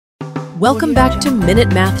Welcome back to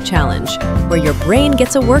Minute Math Challenge, where your brain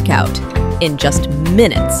gets a workout in just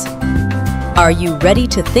minutes. Are you ready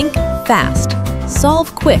to think fast,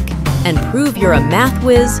 solve quick, and prove you're a math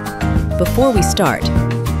whiz? Before we start,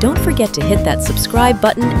 don't forget to hit that subscribe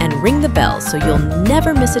button and ring the bell so you'll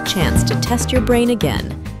never miss a chance to test your brain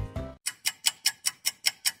again.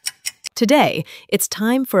 Today, it's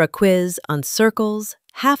time for a quiz on circles,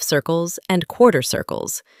 half circles, and quarter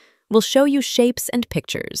circles. We'll show you shapes and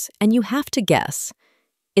pictures, and you have to guess.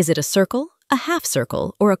 Is it a circle, a half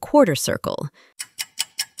circle, or a quarter circle?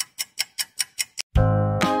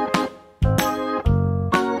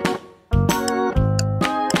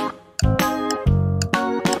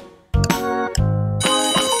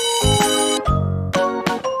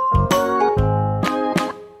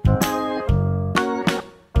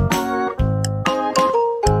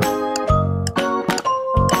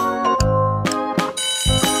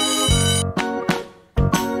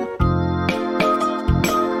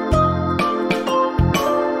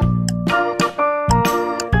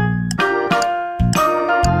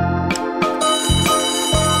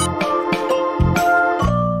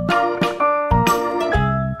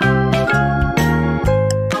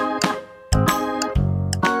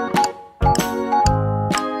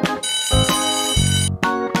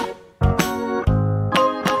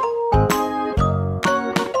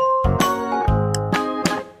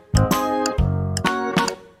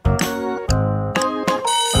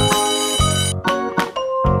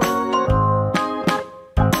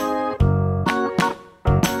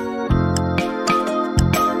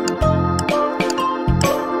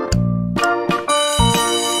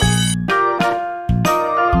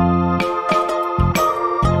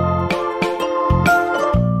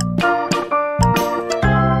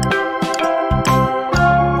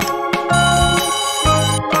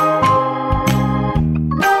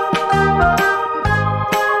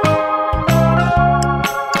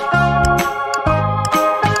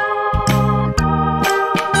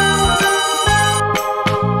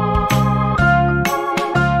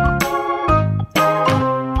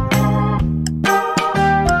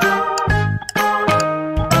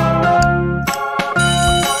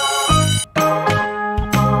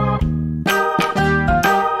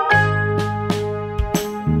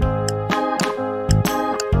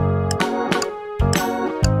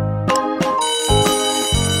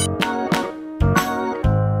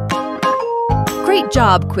 Great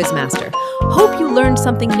job, Quizmaster! Hope you learned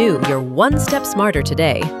something new. You're one step smarter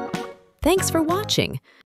today. Thanks for watching.